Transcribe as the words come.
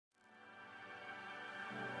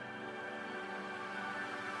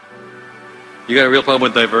You got a real problem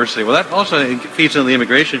with diversity. Well, that also feeds into the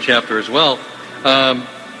immigration chapter as well.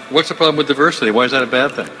 What's the problem with diversity? Why is that a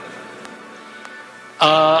bad thing?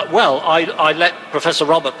 Well, I let Professor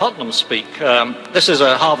Robert Putnam speak. This is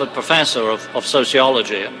a Harvard professor of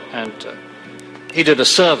sociology, and he did a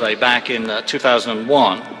survey back in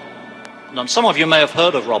 2001. And some of you may have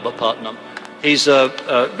heard of Robert Putnam. He's a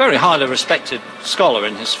very highly respected scholar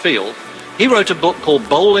in his field. He wrote a book called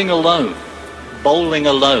Bowling Alone,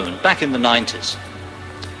 back in the 90s.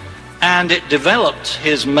 And it developed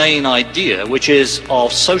his main idea, which is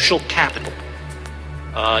of social capital.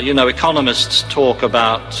 You know, economists talk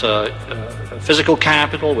about physical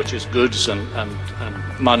capital, which is goods and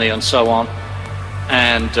money and so on,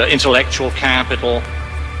 and intellectual capital.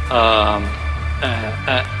 And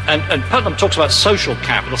Putnam talks about social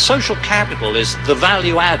capital. Social capital is the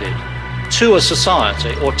value added to a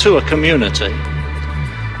society or to a community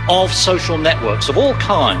of social networks of all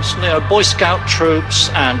kinds. You know, Boy Scout troops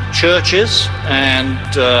and churches and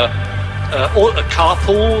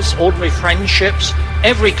carpools, ordinary friendships,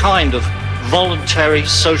 every kind of voluntary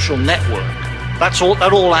social network. That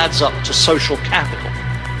all adds up to social capital.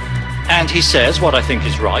 And he says, what I think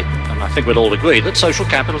is right, and I think we'd all agree, that social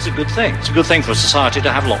capital is a good thing. It's a good thing for a society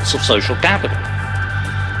to have lots of social capital.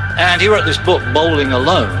 And he wrote this book, Bowling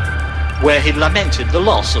Alone, where he lamented the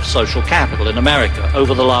loss of social capital in America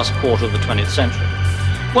over the last quarter of the 20th century.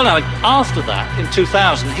 Well, now, after that, in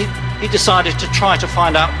 2000, he decided to try to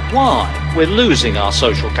find out why we're losing our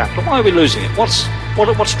social capital. Why are we losing it? What's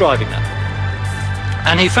driving that?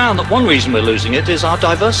 And he found that one reason we're losing it is our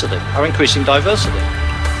diversity, our increasing diversity.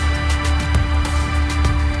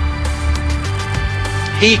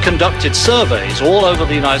 He conducted surveys all over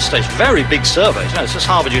the United States, very big surveys. You know, it's just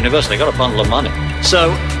Harvard University, got a bundle of money.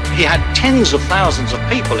 So he had tens of thousands of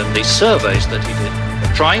people in these surveys that he did,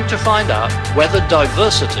 trying to find out whether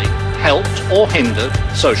diversity helped or hindered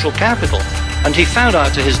social capital. And he found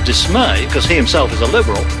out, to his dismay, because he himself is a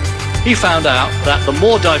liberal, he found out that the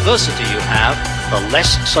more diversity you have, the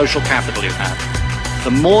less social capital you have.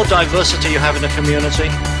 The more diversity you have in a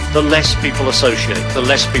community, the less people associate, the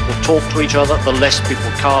less people talk to each other, the less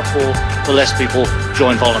people carpool, the less people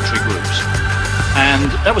join voluntary groups.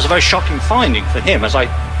 And that was a very shocking finding for him, as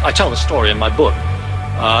I tell the story in my book.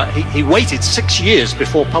 He waited 6 years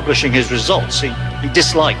before publishing his results. He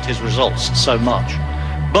disliked his results so much.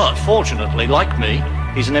 But fortunately, like me,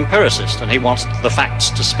 he's an empiricist and he wants the facts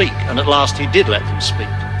to speak. And at last he did let them speak.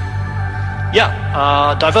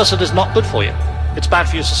 Yeah, diversity is not good for you. It's bad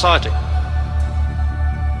for your society.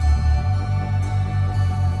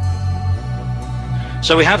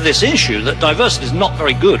 So we have this issue that diversity is not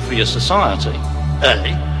very good for your society,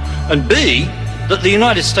 A, and B, that the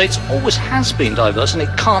United States always has been diverse and it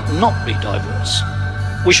can't not be diverse.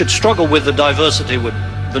 We should struggle with the diversity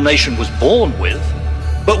the nation was born with,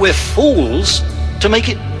 but we're fools to make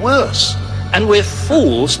it worse. And we're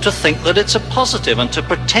fools to think that it's a positive and to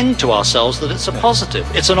pretend to ourselves that it's a positive.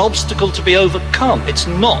 It's an obstacle to be overcome. It's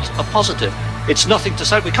not a positive. It's nothing to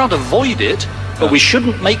say. We can't avoid it, but we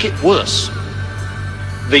shouldn't make it worse.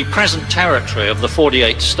 The present territory of the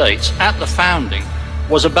 48 states at the founding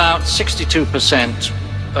was about 62%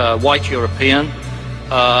 white European,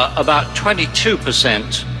 about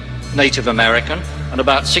 22% Native American, and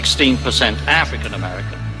about 16% African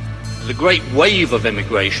American. The great wave of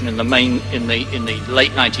immigration in the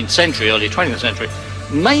late 19th century, early 20th century,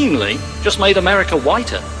 mainly just made America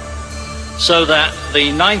whiter. So that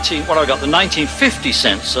the 1950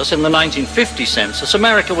 census, in the 1950 census,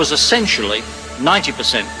 America was essentially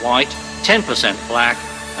 90% white, 10% black,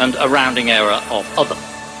 and a rounding error of other.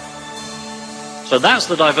 So that's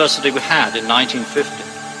the diversity we had in 1950.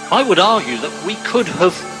 I would argue that we could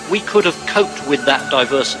have coped with that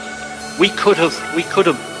diversity. We could have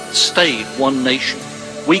stayed one nation.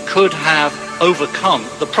 We could have overcome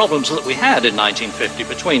the problems that we had in 1950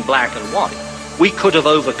 between black and white. We could have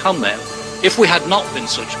overcome them if we had not been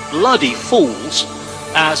such bloody fools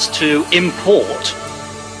as to import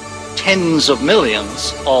tens of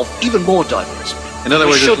millions of even more diverse people. In other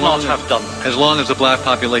words, we should not have done that. As long as the black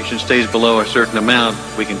population stays below a certain amount,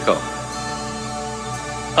 we can cope.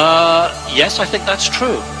 Yes, I think that's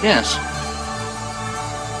true. Yes.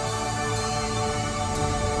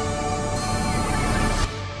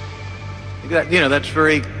 You know, that's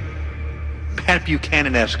very Pat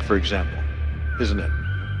Buchanan-esque, for example, isn't it?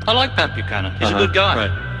 I like Pat Buchanan. He's a good guy.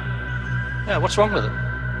 Right. Yeah, what's wrong with it?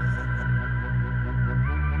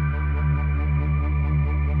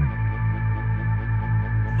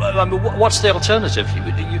 I mean, what's the alternative?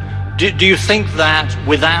 Do you think that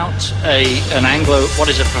without an Anglo, what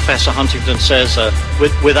is it Professor Huntington says,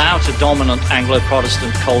 without a dominant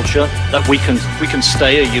Anglo-Protestant culture, that we can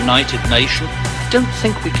stay a united nation? I don't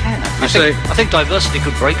think we can. I think diversity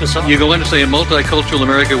could break us up. You go in to say a multicultural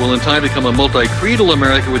America will in time become a multi-creedal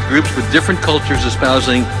America with groups with different cultures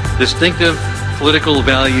espousing distinctive political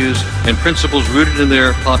values and principles rooted in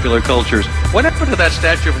their popular cultures. What happened to that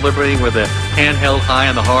Statue of Liberty with a hand held high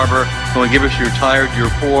in the harbor, going, give us you're tired, you're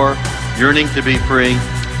poor, yearning to be free?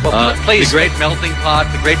 Well, please, the great melting pot,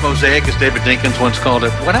 the great mosaic, as David Dinkins once called it.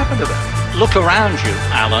 What happened to that? Look around you,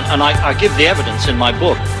 Alan, and I give the evidence in my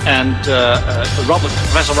book, and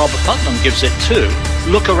Professor Robert Putnam gives it too.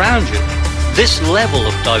 Look around you. This level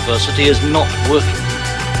of diversity is not working.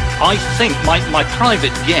 I think my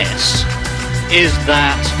private guess is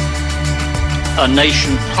that a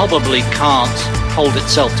nation probably can't hold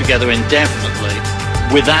itself together indefinitely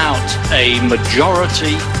without a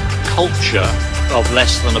majority culture of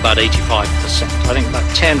less than about 85%. I think about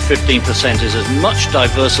 10-15% is as much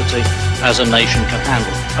diversity as a nation can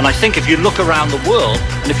handle. And I think if you look around the world,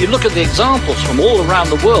 and if you look at the examples from all around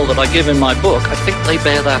the world that I give in my book, I think they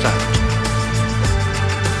bear that out.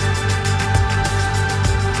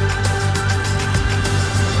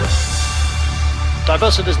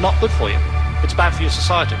 Diversity is not good for you. It's bad for your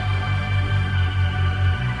society.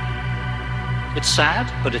 It's sad,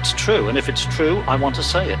 but it's true. And if it's true, I want to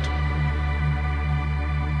say it.